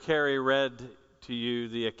Carrie read to you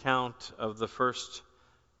the account of the first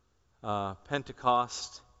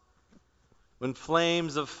Pentecost, when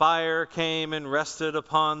flames of fire came and rested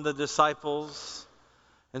upon the disciples.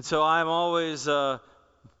 And so I'm always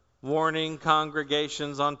warning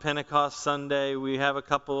congregations on Pentecost Sunday. We have a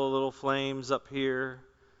couple of little flames up here.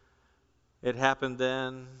 It happened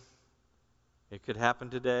then. It could happen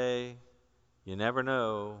today. You never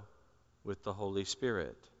know with the Holy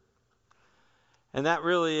Spirit. And that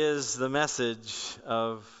really is the message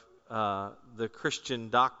of the Christian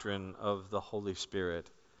doctrine of the Holy Spirit.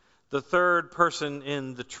 The third person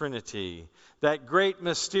in the Trinity, that great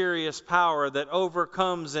mysterious power that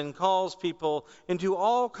overcomes and calls people into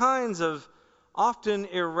all kinds of often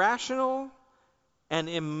irrational and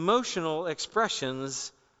emotional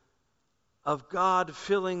expressions of God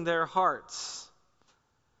filling their hearts.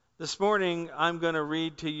 This morning I'm going to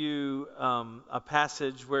read to you a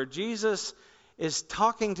passage where Jesus is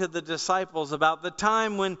talking to the disciples about the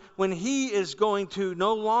time when he is going to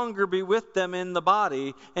no longer be with them in the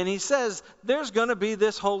body. And he says, there's going to be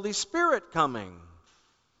this Holy Spirit coming.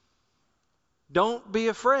 Don't be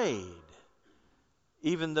afraid,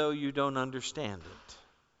 even though you don't understand it.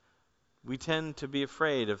 We tend to be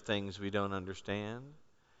afraid of things we don't understand.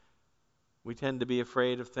 We tend to be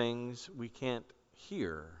afraid of things we can't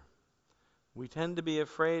hear. We tend to be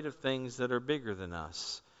afraid of things that are bigger than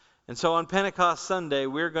us. And so on Pentecost Sunday,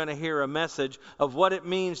 we're going to hear a message of what it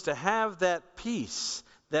means to have that peace,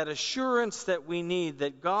 that assurance that we need,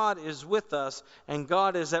 that God is with us and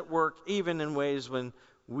God is at work even in ways when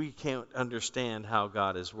we can't understand how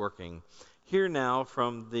God is working. Hear now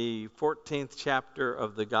from the 14th chapter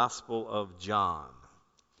of the Gospel of John.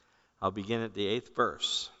 I'll begin at the 8th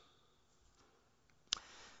verse.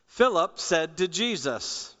 Philip said to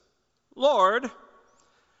Jesus, "Lord,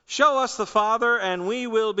 show us the Father, and we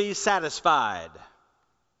will be satisfied."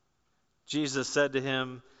 Jesus said to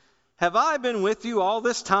him, "Have I been with you all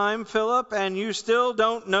this time, Philip, and you still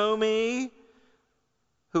don't know me?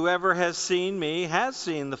 Whoever has seen me has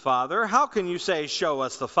seen the Father. How can you say, 'Show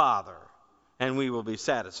us the Father, and we will be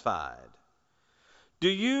satisfied'? Do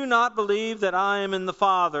you not believe that I am in the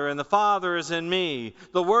Father, and the Father is in me?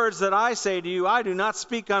 The words that I say to you, I do not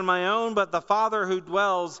speak on my own, but the Father who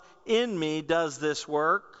dwells in me does this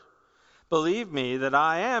work. Believe me that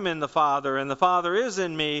I am in the Father, and the Father is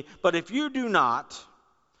in me. But if you do not,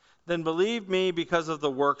 then believe me because of the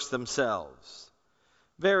works themselves.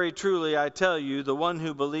 Very truly I tell you, the one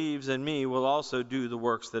who believes in me will also do the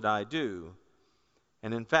works that I do.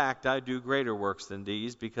 And in fact, I do greater works than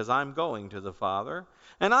these, because I'm going to the Father.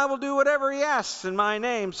 And I will do whatever he asks in my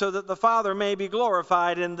name, so that the Father may be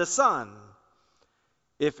glorified in the Son.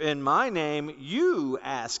 If in my name you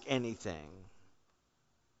ask anything,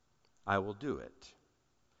 I will do it.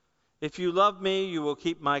 If you love me, you will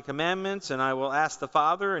keep my commandments, and I will ask the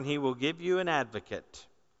Father, and he will give you an advocate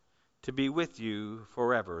to be with you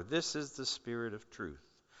forever. This is the Spirit of truth,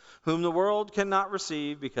 whom the world cannot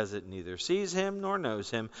receive because it neither sees him nor knows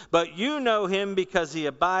him. But you know him because he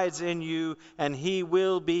abides in you, and he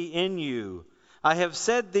will be in you. I have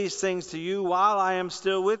said these things to you while I am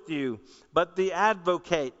still with you. But the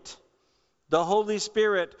Advocate, the Holy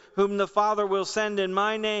Spirit, whom the Father will send in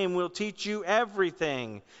my name, will teach you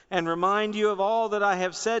everything and remind you of all that I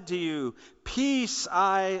have said to you. Peace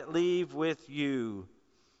I leave with you.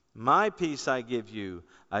 My peace I give you.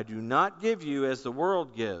 I do not give you as the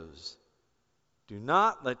world gives. Do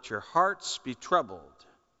not let your hearts be troubled,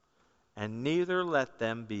 and neither let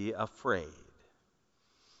them be afraid."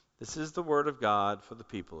 This is the word of God for the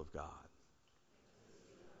people of God.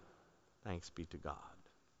 Thanks be to God.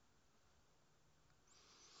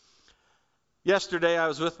 Yesterday I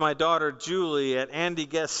was with my daughter Julie at Andy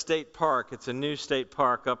Guest State Park. It's a new state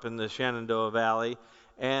park up in the Shenandoah Valley.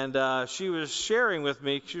 And she was sharing with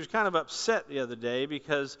me, she was kind of upset the other day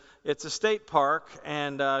because it's a state park,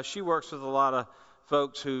 and she works with a lot of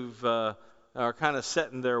folks who've are kind of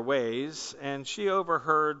set in their ways. And she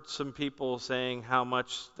overheard some people saying how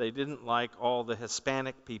much they didn't like all the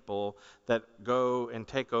Hispanic people that go and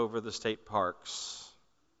take over the state parks.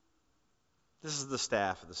 This is the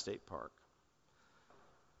staff of the state park.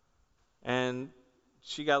 And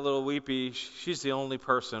she got a little weepy. She's the only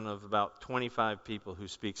person of about 25 people who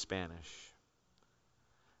speak Spanish.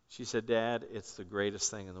 She said, "Dad, it's the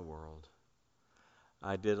greatest thing in the world.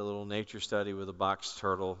 I did a little nature study with a box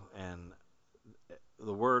turtle, and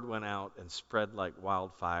the word went out and spread like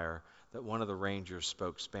wildfire that one of the rangers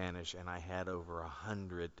spoke Spanish, and I had over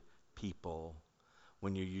 100 people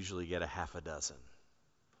when you usually get a half a dozen,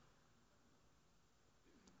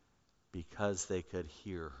 because they could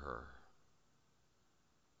hear her."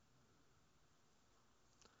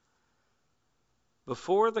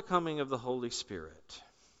 Before the coming of the Holy Spirit,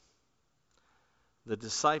 the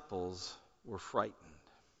disciples were frightened.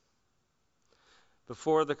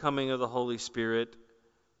 Before the coming of the Holy Spirit,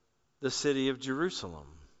 the city of Jerusalem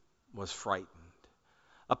was frightened.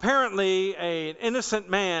 Apparently, an innocent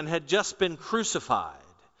man had just been crucified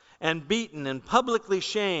and beaten and publicly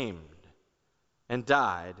shamed and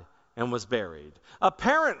died and was buried.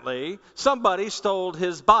 Apparently, somebody stole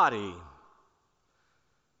his body.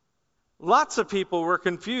 Lots of people were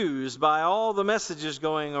confused by all the messages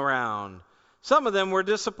going around. Some of them were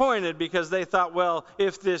disappointed because they thought, well,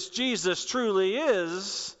 if this Jesus truly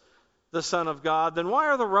is the Son of God, then why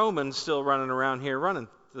are the Romans still running around here, running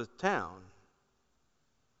the town?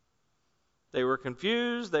 They were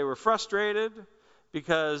confused, they were frustrated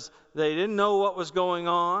because they didn't know what was going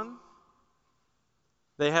on.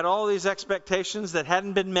 They had all these expectations that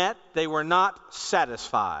hadn't been met. They were not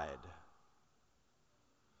satisfied.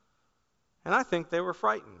 And I think they were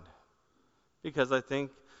frightened because I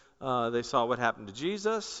think they saw what happened to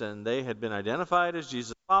Jesus, and they had been identified as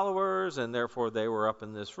Jesus' followers, and therefore they were up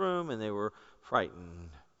in this room and they were frightened.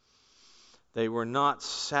 They were not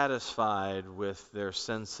satisfied with their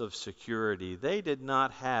sense of security. They did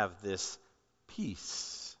not have this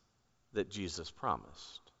peace that Jesus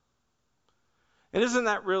promised. And isn't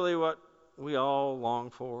that really what we all long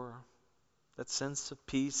for? That sense of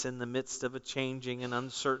peace in the midst of a changing and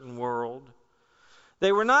uncertain world.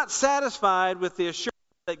 They were not satisfied with the assurance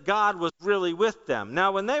that God was really with them.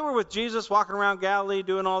 Now, when they were with Jesus, walking around Galilee,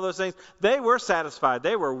 doing all those things, they were satisfied.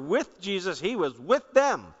 They were with Jesus. He was with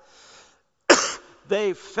them.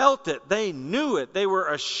 They felt it. They knew it. They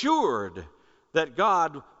were assured that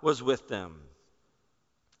God was with them.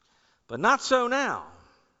 But not so now.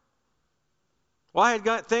 Why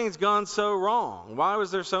had things gone so wrong? Why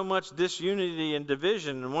was there so much disunity and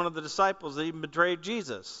division? And one of the disciples that even betrayed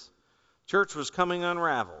Jesus. Church was coming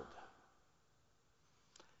unraveled.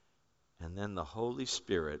 And then the Holy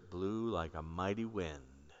Spirit blew like a mighty wind.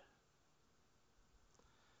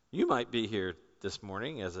 You might be here this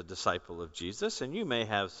morning as a disciple of Jesus, and you may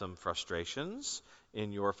have some frustrations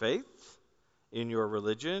in your faith, in your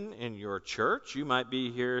religion, in your church. You might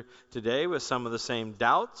be here today with some of the same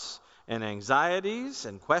doubts and anxieties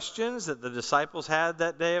and questions that the disciples had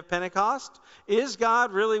that day of Pentecost. Is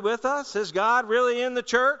God really with us? Is God really in the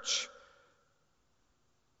church?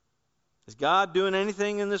 Is God doing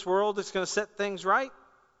anything in this world that's going to set things right?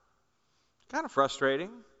 Kind of frustrating.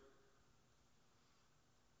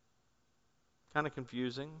 Kind of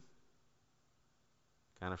confusing.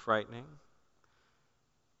 Kind of frightening.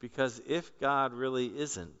 Because if God really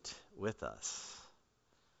isn't with us,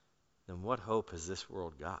 then what hope has this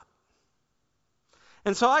world got?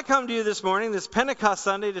 And so I come to you this morning, this Pentecost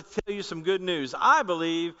Sunday, to tell you some good news. I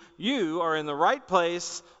believe you are in the right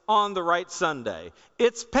place on the right Sunday.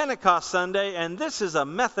 It's Pentecost Sunday, and this is a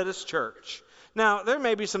Methodist church. Now, there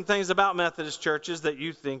may be some things about Methodist churches that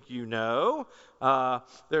you think you know.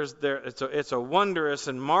 It's a wondrous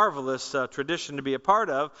and marvelous tradition to be a part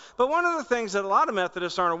of. But one of the things that a lot of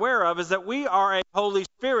Methodists aren't aware of is that we are a Holy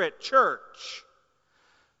Spirit church.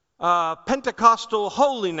 Pentecostal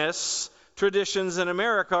holiness traditions in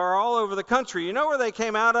America are all over the country. You know where they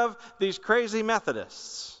came out of? These crazy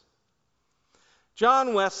Methodists.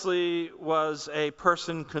 John Wesley was a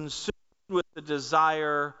person consumed with the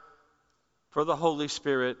desire for the Holy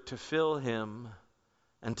Spirit to fill him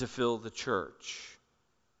and to fill the church.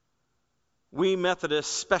 We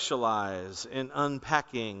Methodists specialize in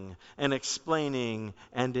unpacking and explaining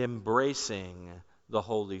and embracing the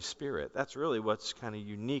Holy Spirit. That's really what's kind of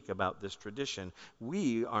unique about this tradition.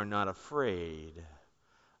 We are not afraid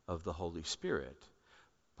of the Holy Spirit.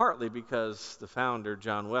 Partly because the founder,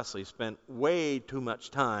 John Wesley, spent way too much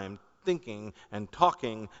time thinking and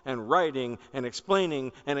talking and writing and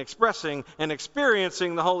explaining and expressing and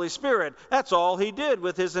experiencing the Holy Spirit. That's all he did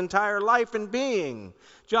with his entire life and being.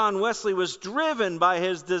 John Wesley was driven by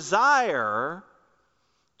his desire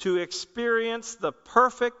to experience the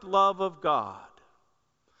perfect love of God.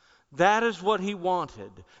 That is what he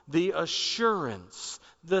wanted, the assurance,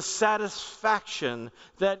 the satisfaction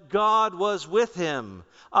that God was with him,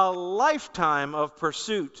 a lifetime of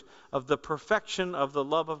pursuit of the perfection of the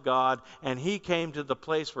love of God, and he came to the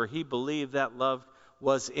place where he believed that love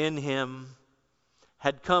was in him,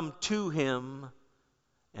 had come to him,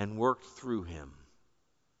 and worked through him.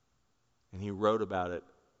 And he wrote about it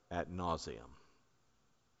ad nauseum.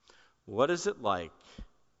 What is it like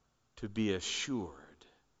to be assured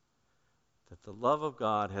that the love of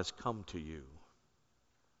God has come to you?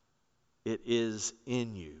 It is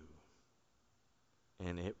in you,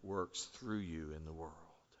 and it works through you in the world.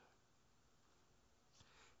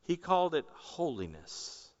 He called it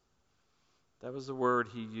holiness. That was the word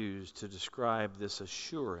he used to describe this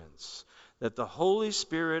assurance that the Holy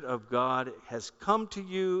Spirit of God has come to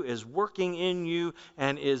you, is working in you,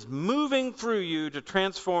 and is moving through you to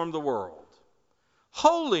transform the world.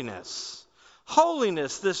 Holiness.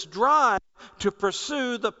 Holiness, this drive to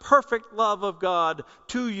pursue the perfect love of God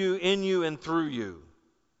to you, in you, and through you.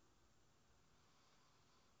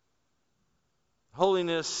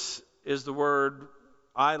 Holiness is the word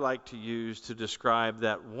I like to use to describe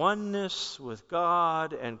that oneness with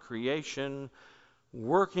God and creation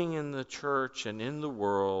working in the church and in the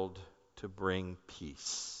world to bring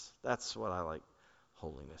peace. That's what I like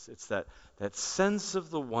holiness. It's that sense of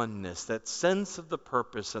the oneness, that sense of the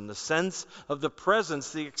purpose, and the sense of the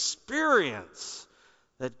presence, the experience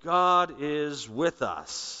that God is with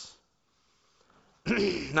us.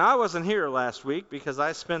 Now, I wasn't here last week because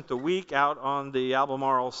I spent the week out on the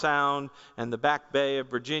Albemarle Sound and the Back Bay of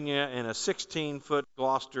Virginia in a 16-foot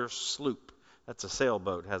Gloucester sloop. That's a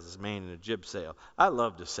sailboat, has its main and a jib sail. I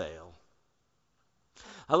love to sail.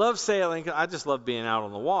 I love sailing. I just love being out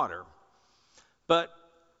on the water. But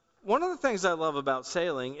one of the things I love about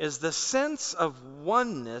sailing is the sense of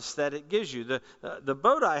oneness that it gives you. The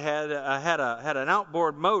boat I had had an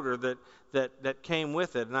outboard motor that came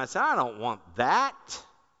with it, and I said, I don't want that.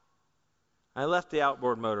 I left the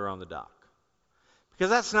outboard motor on the dock because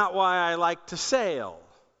that's not why I like to sail.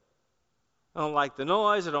 I don't like the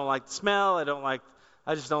noise. I don't like the smell.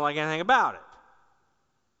 I just don't like anything about it.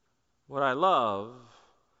 What I love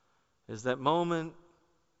is that moment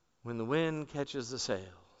when the wind catches the sails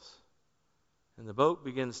and the boat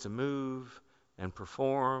begins to move and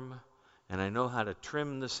perform, and I know how to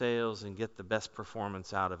trim the sails and get the best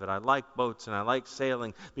performance out of it. I like boats and I like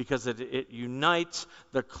sailing because it unites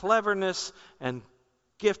the cleverness and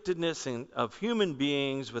giftedness of human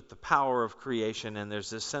beings with the power of creation, and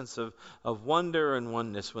there's this sense of wonder and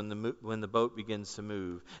oneness when the boat begins to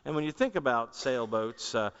move. And when you think about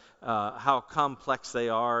sailboats, how complex they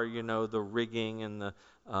are, the rigging and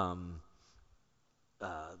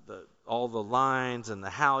all the lines and the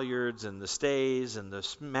halyards and the stays and the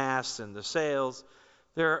masts and the sails,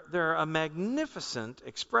 they're a magnificent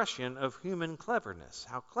expression of human cleverness,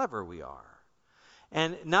 how clever we are.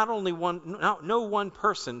 And no one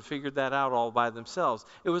person figured that out all by themselves.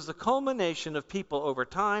 It was the culmination of people over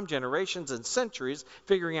time, generations, and centuries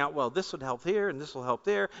figuring out, well, this would help here and this will help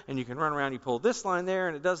there, and you can run around, you pull this line there,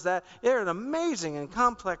 and it does that. They're an amazing and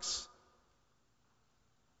complex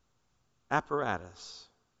apparatus.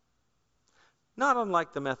 Not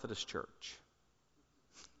unlike the Methodist Church.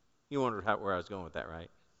 You wondered where I was going with that, right?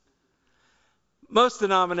 Most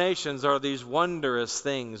denominations are these wondrous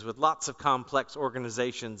things with lots of complex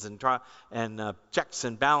organizations and checks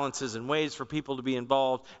and balances and ways for people to be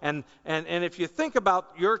involved. And if you think about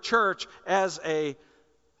your church as a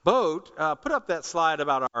boat, put up that slide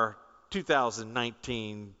about our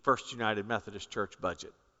 2019 First United Methodist Church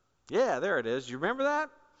budget. Yeah, there it is. You remember that?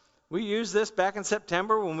 We used this back in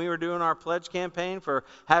September when we were doing our pledge campaign for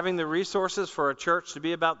having the resources for a church to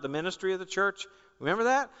be about the ministry of the church. Remember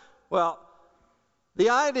that? Well,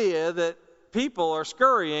 the idea that people are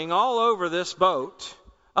scurrying all over this boat,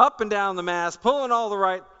 up and down the mast, pulling all the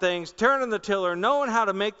right things, turning the tiller, knowing how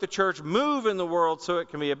to make the church move in the world so it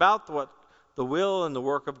can be about the will and the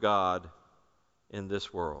work of God in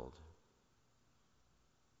this world.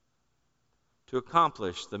 To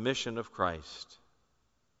accomplish the mission of Christ.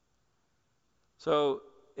 So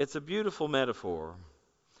it's a beautiful metaphor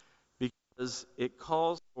because it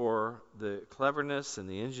calls for the cleverness and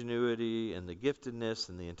the ingenuity and the giftedness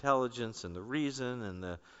and the intelligence and the reason and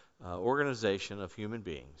the organization of human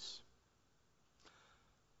beings.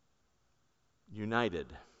 United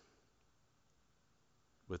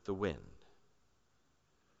with the wind.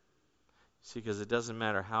 See, because it doesn't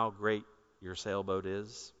matter how great your sailboat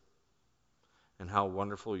is and how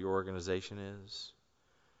wonderful your organization is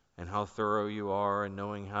and how thorough you are in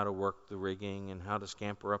knowing how to work the rigging and how to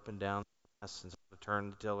scamper up and down the mast and how to turn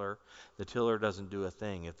the tiller. The tiller doesn't do a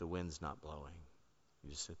thing if the wind's not blowing.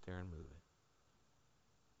 You just sit there and move it.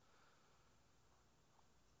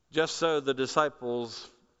 Just so the disciples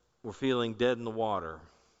were feeling dead in the water.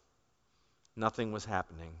 Nothing was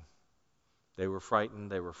happening. They were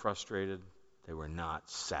frightened. They were frustrated. They were not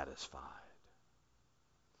satisfied.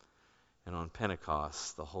 And on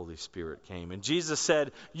Pentecost, the Holy Spirit came. And Jesus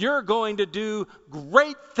said, you're going to do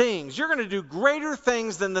great things. You're going to do greater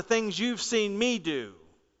things than the things you've seen me do.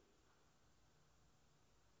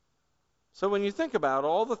 So when you think about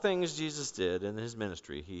all the things Jesus did in his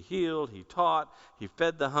ministry, he healed, he taught, he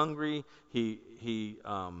fed the hungry, he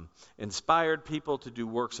inspired people to do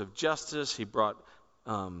works of justice, he brought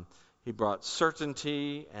he brought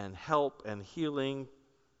certainty and help and healing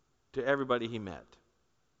to everybody he met.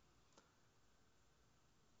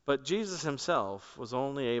 But Jesus himself was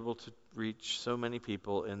only able to reach so many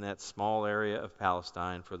people in that small area of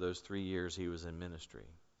Palestine for those 3 years he was in ministry.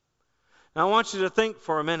 Now I want you to think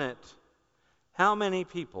for a minute, how many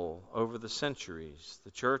people over the centuries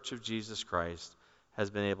the Church of Jesus Christ has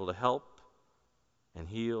been able to help and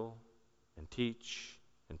heal and teach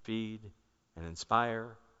and feed and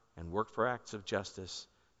inspire and work for acts of justice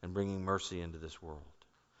and bringing mercy into this world.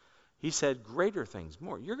 He said, greater things,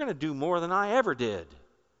 more. You're going to do more than I ever did.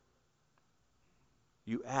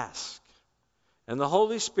 You ask, and the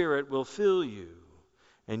Holy Spirit will fill you,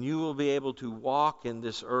 and you will be able to walk in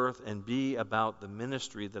this earth and be about the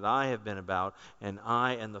ministry that I have been about, and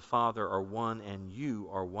I and the Father are one, and you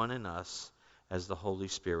are one in us, as the Holy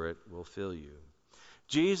Spirit will fill you.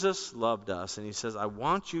 Jesus loved us, and he says, I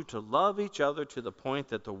want you to love each other to the point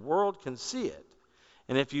that the world can see it.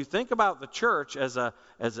 And if you think about the church as a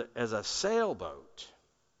sailboat,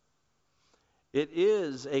 it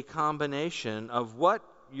is a combination of what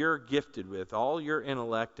you're gifted with, all your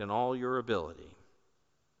intellect and all your ability,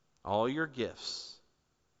 all your gifts,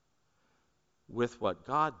 with what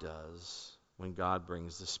God does when God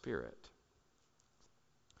brings the Spirit.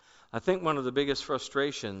 I think one of the biggest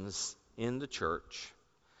frustrations in the church,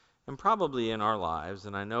 and probably in our lives,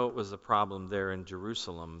 and I know it was a problem there in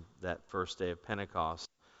Jerusalem that first day of Pentecost,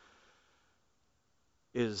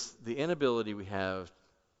 is the inability we have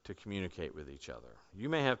to communicate with each other. You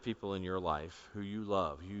may have people in your life who you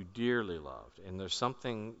love, who you dearly loved, and there's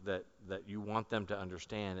something that you want them to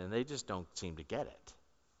understand, and they just don't seem to get it.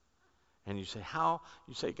 And you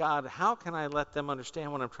say, God, how can I let them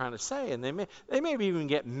understand what I'm trying to say? And they may even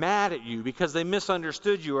get mad at you because they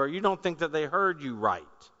misunderstood you, or you don't think that they heard you right.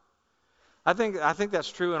 I think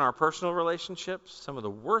that's true in our personal relationships. Some of the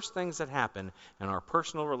worst things that happen in our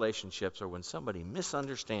personal relationships are when somebody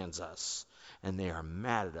misunderstands us and they are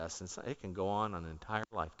mad at us, and so it can go on an entire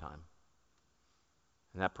lifetime.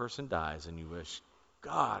 And that person dies, and you wish,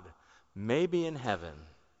 God, maybe in heaven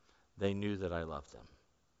they knew that I loved them.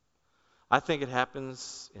 I think it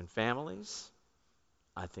happens in families.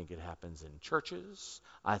 I think it happens in churches.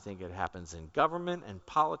 I think it happens in government and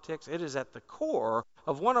politics. It is at the core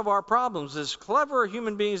of one of our problems. As clever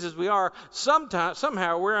human beings as we are,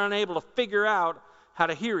 somehow we're unable to figure out how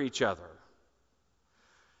to hear each other.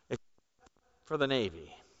 Except for the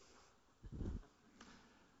Navy.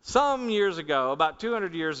 Some years ago, about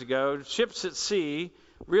 200 years ago, ships at sea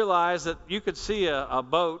realized that you could see a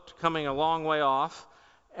boat coming a long way off,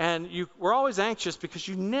 and you were always anxious because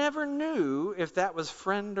you never knew if that was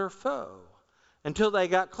friend or foe until they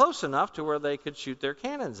got close enough to where they could shoot their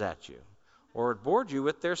cannons at you or board you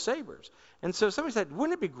with their sabers. And so somebody said,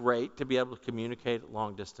 wouldn't it be great to be able to communicate at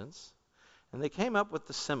long distance? And they came up with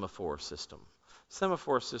the semaphore system.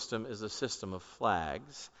 Semaphore system is a system of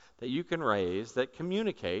flags that you can raise that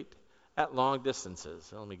communicate at long distances.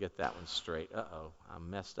 So let me get that one straight. Uh-oh, I'm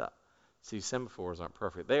messed up. See, semaphores aren't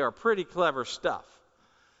perfect. They are pretty clever stuff.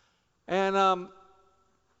 And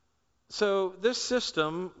so this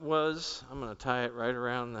system was, I'm going to tie it right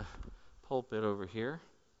around the pulpit over here.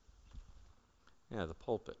 Yeah, the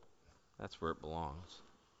pulpit. That's where it belongs.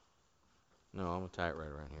 No, I'm going to tie it right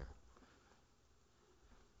around here.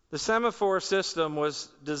 The semaphore system was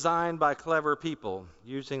designed by clever people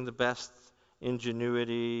using the best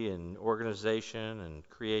ingenuity and organization and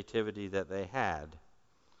creativity that they had.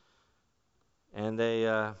 And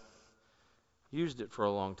they used it for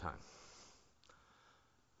a long time.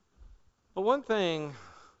 But one thing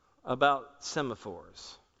about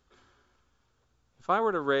semaphores, if I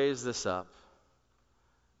were to raise this up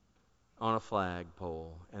on a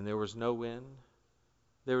flagpole and there was no wind,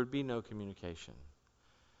 there would be no communication.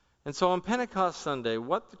 And so on Pentecost Sunday,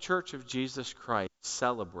 what the Church of Jesus Christ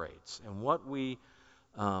celebrates and what we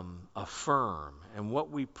affirm and what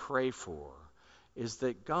we pray for is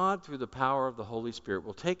that God, through the power of the Holy Spirit,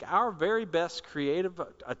 will take our very best creative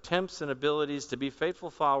attempts and abilities to be faithful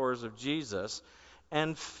followers of Jesus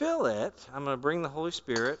and fill it. I'm going to bring the Holy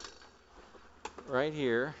Spirit right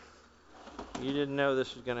here. You didn't know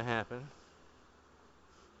this was going to happen.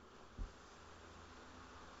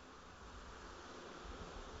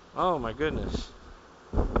 Oh my goodness.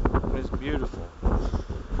 It's beautiful.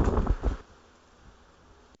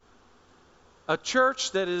 A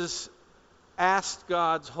church that is asked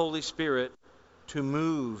God's Holy Spirit to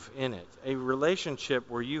move in it. A relationship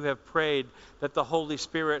where you have prayed that the Holy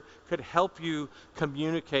Spirit could help you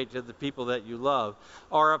communicate to the people that you love.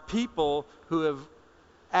 Or a people who have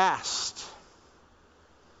asked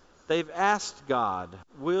They've asked God,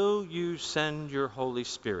 will you send your Holy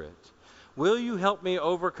Spirit? Will you help me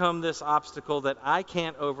overcome this obstacle that I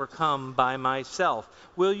can't overcome by myself?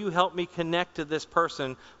 Will you help me connect to this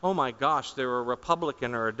person? Oh my gosh, they're a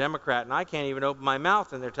Republican or a Democrat, and I can't even open my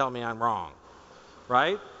mouth, and they're telling me I'm wrong.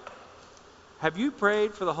 Right? Have you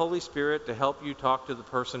prayed for the Holy Spirit to help you talk to the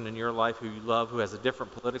person in your life who you love who has a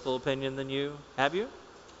different political opinion than you? Have you?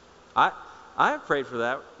 I have prayed for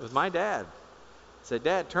that with my dad. I said,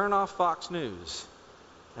 Dad, turn off Fox News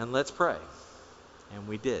and let's pray. And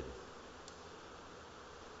we did.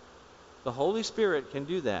 The Holy Spirit can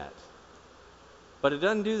do that. But it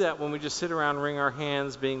doesn't do that when we just sit around and wring our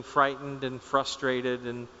hands being frightened and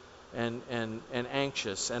frustrated and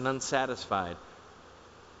anxious and unsatisfied.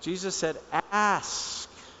 Jesus said, ask.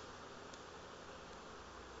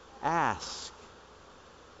 Ask.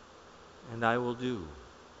 And I will do.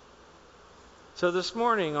 So this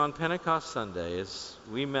morning on Pentecost Sunday, as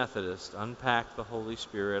we Methodists unpack the Holy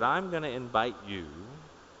Spirit, I'm going to invite you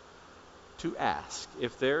to ask.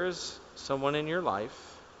 If there is someone in your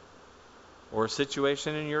life or a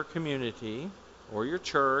situation in your community or your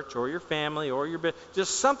church or your family or your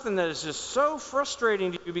just something that is just so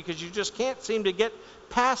frustrating to you because you just can't seem to get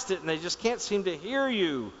past it and they just can't seem to hear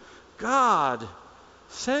you, God,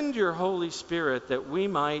 send your Holy Spirit that we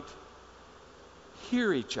might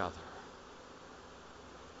hear each other.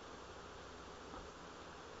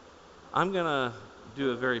 I'm going to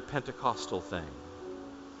do a very Pentecostal thing.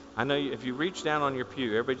 I know if you reach down on your pew,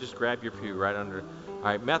 everybody just grab your pew right under. All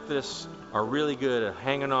right, Methodists are really good at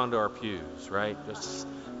hanging on to our pews, right? Just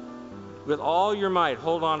with all your might,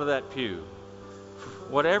 hold on to that pew.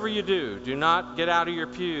 Whatever you do, do not get out of your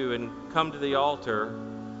pew and come to the altar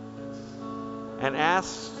and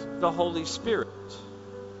ask the Holy Spirit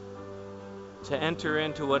to enter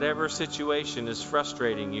into whatever situation is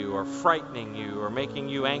frustrating you or frightening you or making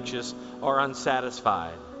you anxious or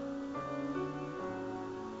unsatisfied.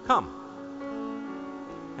 Come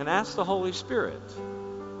and ask the Holy Spirit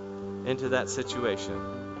into that situation.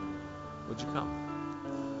 Would you come?